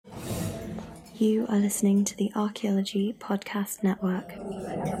You are listening to the Archaeology Podcast Network.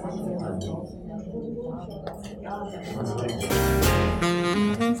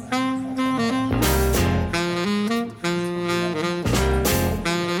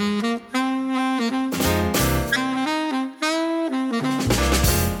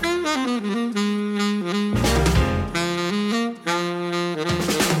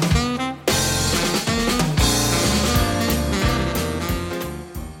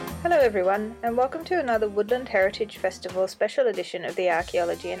 Hello everyone, and welcome to another Woodland Heritage Festival special edition of the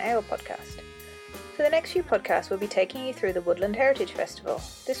Archaeology and Ale podcast. For the next few podcasts, we'll be taking you through the Woodland Heritage Festival.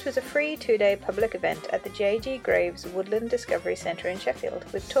 This was a free 2-day public event at the J.G. Graves Woodland Discovery Centre in Sheffield,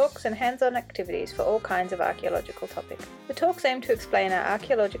 with talks and hands-on activities for all kinds of archaeological topics. The talks aim to explain our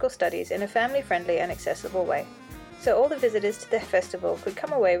archaeological studies in a family-friendly and accessible way, so all the visitors to the festival could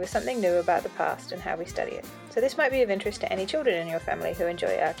come away with something new about the past and how we study it. So this might be of interest to any children in your family who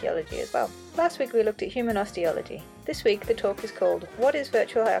enjoy archaeology as well. Last week we looked at human osteology. This week the talk is called What is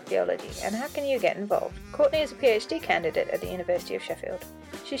Virtual Archaeology and How Can You Get Involved? Courtenay is a PhD candidate at the University of Sheffield.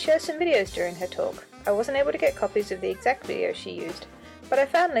 She shares some videos during her talk. I wasn't able to get copies of the exact videos she used, but I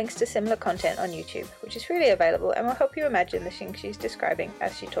found links to similar content on YouTube, which is freely available and will help you imagine the things she's describing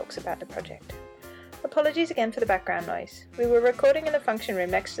as she talks about the project. Apologies again for the background noise. We were recording in the function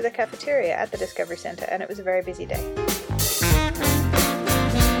room next to the cafeteria at the Discovery Centre and it was a very busy day.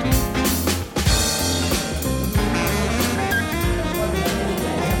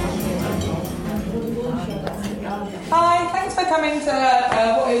 Hi, thanks for coming to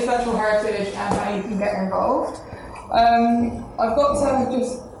What is Virtual Heritage and How You Can Get Involved. I've got to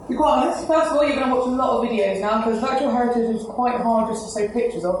just be quite honest. First of all, you're going to watch a lot of videos now because virtual heritage is quite hard just to show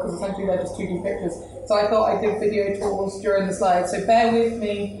pictures of because essentially they're just 2D pictures. So I thought I'd give video tours during the slides. So bear with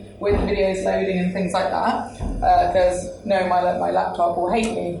me with the videos loading and things like that because my laptop will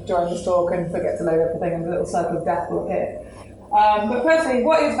hate me during this talk and forget to load everything and the little circle of death will appear. But firstly,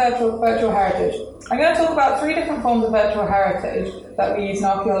 what is virtual heritage? I'm going to talk about 3 different forms of virtual heritage that we use in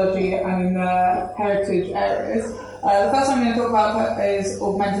archaeology and in heritage areas. The first one I'm going to talk about is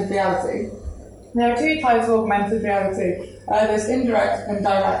augmented reality. There are 2 types of augmented reality. There's indirect and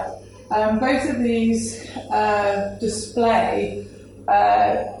direct. Both of these display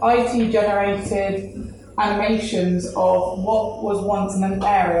IT-generated animations of what was once in an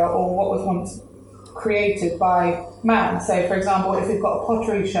area or what was once created by man. So, for example, if you've got a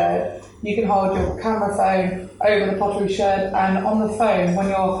pottery shed, you can hold your camera phone over the pottery shed, and on the phone, when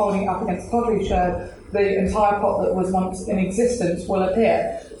you're holding it up against the pottery shed, the entire pot that was once in existence will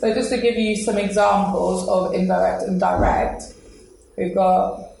appear. So just to give you some examples of indirect and direct, we've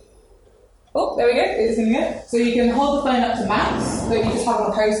got, there we go, it's in here. So you can hold the phone up to maps that you just have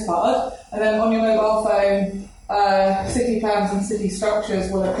on a postcard, and then on your mobile phone, city plans and city structures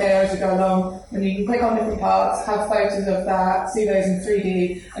will appear as you go along, and you can click on different parts, have photos of that, see those in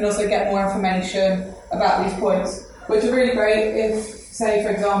 3D, and also get more information about these points, which are really great if, say, for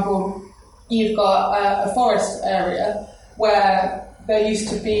example, you've got a forest area where there used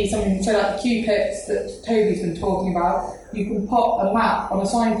to be something, so like the Q pits that Toby's been talking about. You can pop a map on a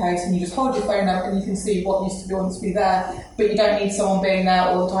signpost and you just hold your phone up and you can see what used to be once be there, but you don't need someone being there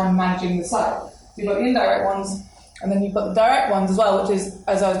all the time managing the site. So you've got the indirect ones, and then you've got the direct ones as well, which is,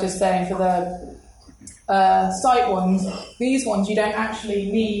 as I was just saying, for the site ones. These ones you don't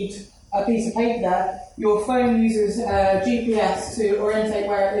actually need a piece of paper there. Your phone uses GPS to orientate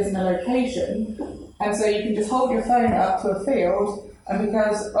where it is in a location, and so you can just hold your phone up to a field, and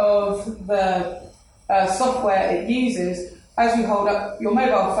because of the software it uses, as you hold up your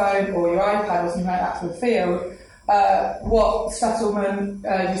mobile phone or your iPad or something like that to a field, what settlement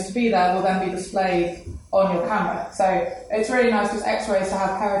used to be there will then be displayed on your camera. So it's really nice, just X-rays, to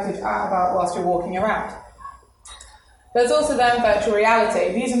have heritage out about whilst you're walking around. There's also then virtual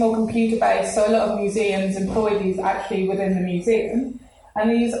reality. These are more computer-based, so a lot of museums employ these actually within the museum. And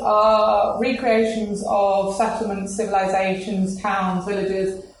these are recreations of settlements, civilizations, towns,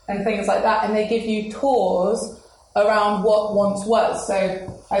 villages, and things like that. And they give you tours around what once was. So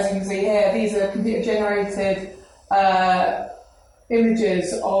as you can see here, these are computer-generated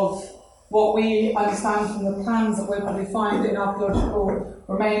images of what we understand from the plans that we'll probably find in archaeological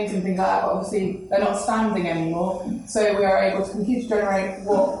remains and things like that, but obviously they're not standing anymore, so we are able to computer generate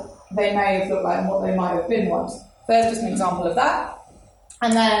what they may have looked like and what they might have been once. There's just an example of that.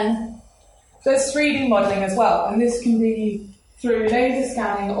 And then there's 3D modelling as well, and this can be through laser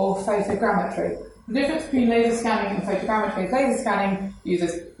scanning or photogrammetry. The difference between laser scanning and photogrammetry is laser scanning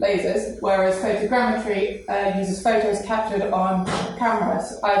uses lasers, whereas photogrammetry uses photos captured on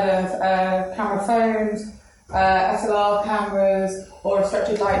cameras, either camera phones, SLR cameras, or a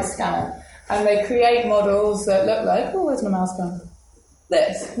structured light scanner. and they create models that look like, oh, where's my mouse gone?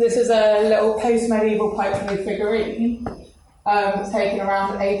 This is a little post-medieval Courtenay figurine. It's taken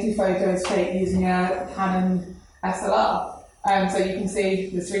around 80 photos straight using a Canon SLR. So you can see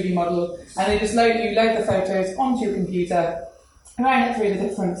the 3D model, and they just load the photos onto your computer, run it through the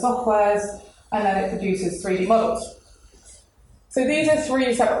different softwares, and then it produces 3D models. So these are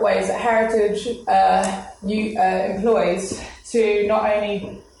 3 separate ways that Heritage employs to not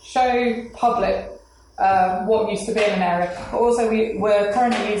only show public what used to be in an area, but also we're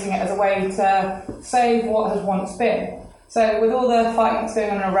currently using it as a way to save what has once been. So with all the fighting that's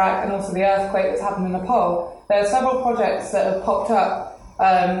going on in Iraq and also the earthquake that's happened in Nepal, there are several projects that have popped up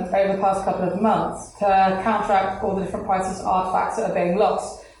over the past couple of months to counteract all the different priceless artefacts that are being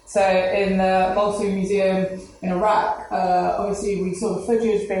lost. So in the Mosul Museum in Iraq, obviously we saw the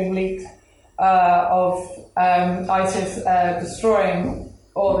footage being leaked of ISIS destroying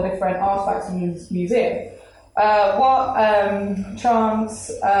all the different artefacts in this museum. What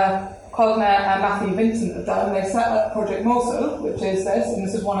Chance, Courtenay and Matthew Vincent have done, they've set up Project Mosul, which is this, and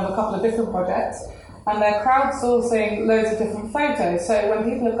this is one of a couple of different projects, and they're crowdsourcing loads of different photos. So when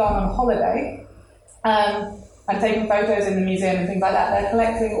people have gone on holiday and taken photos in the museum and things like that, they're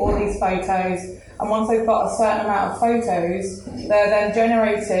collecting all these photos, and once they've got a certain amount of photos, they're then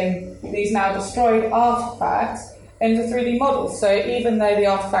generating these now destroyed artefacts into 3D models. So even though the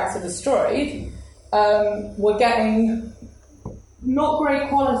artefacts are destroyed, we're getting not great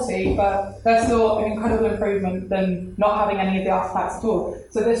quality, but they're still an incredible improvement than not having any of the artefacts at all.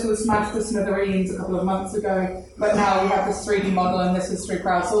 So this was smashed to smithereens a couple of months ago, but now we have this 3D model, and this is through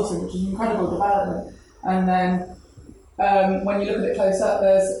crowdsourcing, which is an incredible development. And then when you look at it close up,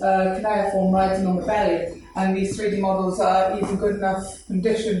 there's cuneiform writing on the belly, and these 3D models are even good enough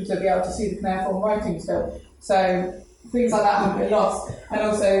condition to be able to see the cuneiform writing still. So things like that haven't been lost. And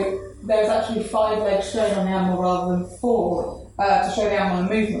also, there's actually 5 legs shown on the animal rather than 4 to show the animal in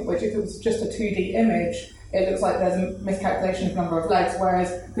movement, which if it was just a 2D image, it looks like there's a miscalculation of number of legs,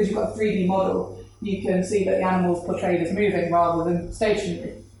 whereas because you've got a 3D model, you can see that the animal's portrayed as moving rather than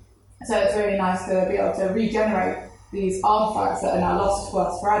stationary. So it's really nice to be able to regenerate these artefacts that are now lost to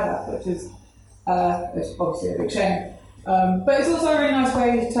us forever, which is it's obviously a big shame. But it's also a really nice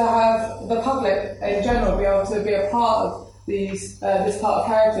way to have the public in general be able to be a part of this part of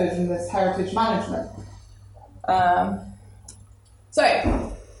heritage and this heritage management.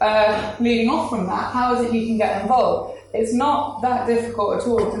 Leading off from that, how is it you can get involved? It's not that difficult at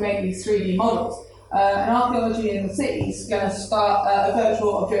all to make these 3D models. And Archaeology in the City is going to start a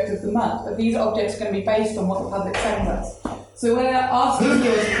virtual object of the month, but these objects are going to be based on what the public sends us. So we're asking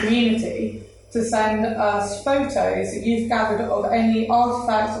you as a community to send us photos that you've gathered of any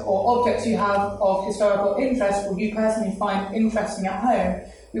artefacts or objects you have of historical interest or you personally find interesting at home.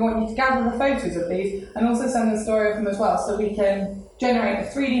 We want you to gather the photos of these and also send the story of them as well, so we can generate a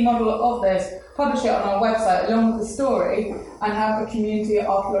 3D model of this, publish it on our website along with the story, and have a community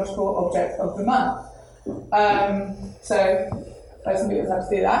archaeological object of the month. So some people have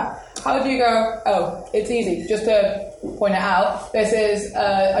to do that. How do you go? Oh, it's easy. Just to point it out, this is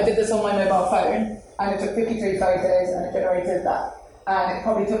I did this on my mobile phone, and it took 53 photos, and it generated that. And it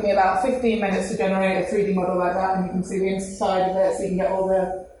probably took me about 15 minutes to generate a 3D model like that, and you can see the inside of it, so you can get all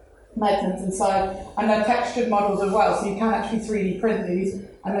the measurements inside. And they're textured models as well, so you can actually 3D print these,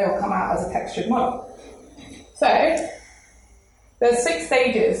 and they'll come out as a textured model. So there's 6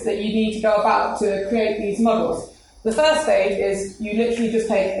 stages that you need to go about to create these models. The first stage is you literally just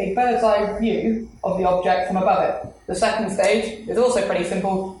take a bird's eye view of the object from above it. The second stage is also pretty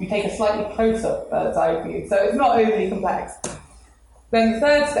simple. You take a slightly closer bird's eye view, so it's not overly complex. Then the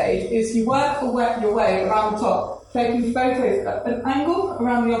third stage is you work your way around the top, taking photos at an angle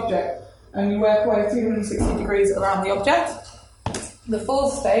around the object, and you work your way 360 degrees around the object. The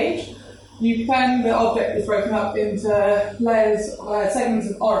fourth stage, the object is broken up into layers, segments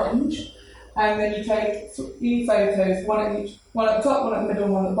of orange, and then you take 3 photos, one at the top, one at the middle,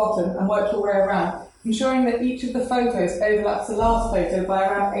 one at the bottom, and work your way around, ensuring that each of the photos overlaps the last photo by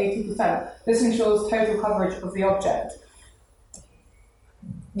around 80%. This ensures total coverage of the object.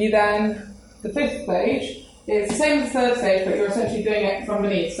 The fifth stage is the same as the third stage, but you're essentially doing it from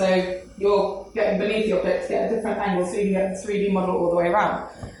beneath. So you're getting beneath the object to get a different angle so you can get the 3D model all the way around.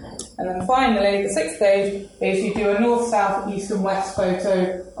 And then finally, the sixth stage is you do a north, south, east and west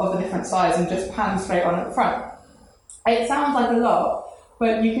photo of the different sides and just pan straight on at the front. It sounds like a lot,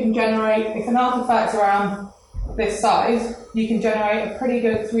 but you can generate, if an artifact's around this size, you can generate a pretty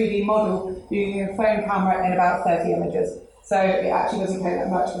good 3D model using a phone camera in about 30 images. So it actually doesn't take that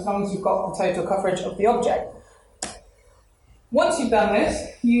much as long as you've got the total coverage of the object. Once you've done this,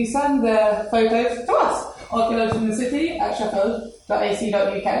 you send the photos to us, Archaeology in the City at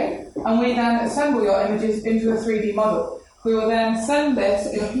sheffield.ac.uk, and we then assemble your images into a 3D model. We will then send this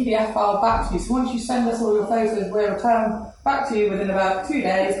in a PDF file back to you. So once you send us all your photos, we'll return back to you within about 2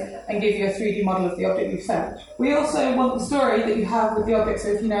 days and give you a 3D model of the object you've sent. We also want the story that you have with the object, so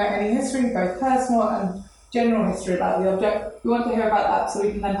if you know any history, both personal and general history about the object, we want to hear about that so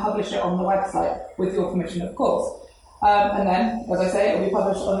we can then publish it on the website with your permission, of course. And then, as I say, it will be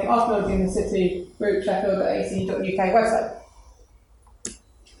published on the Archaeology in the City group, sheffield.ac.uk website.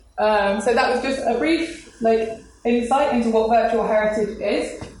 So that was just a brief insight into what virtual heritage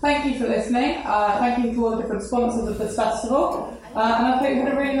is. Thank you for listening. Thank you to all the different sponsors of this festival. And I hope you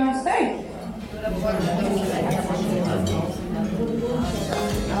had a really nice day.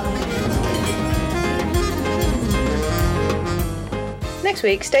 Next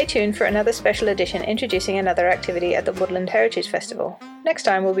week, stay tuned for another special edition introducing another activity at the Woodland Heritage Festival. Next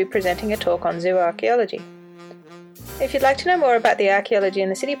time we'll be presenting a talk on zoo archaeology. If you'd like to know more about the Archaeology in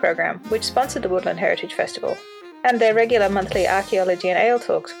the City programme, which sponsored the Woodland Heritage Festival, and their regular monthly archaeology and ale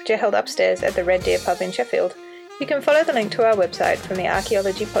talks, which are held upstairs at the Red Deer pub in Sheffield, you can follow the link to our website from the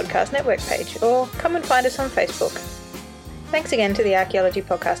Archaeology Podcast Network page, or come and find us on Facebook. Thanks again to the Archaeology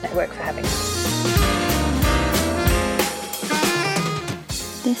Podcast Network for having us.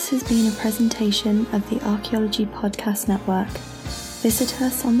 This has been a presentation of the Archaeology Podcast Network. Visit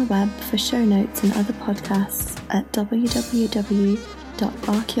us on the web for show notes and other podcasts at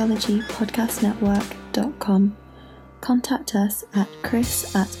www.archaeologypodcastnetwork.com. Contact us at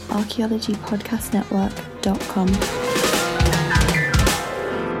chris@archaeologypodcastnetwork.com.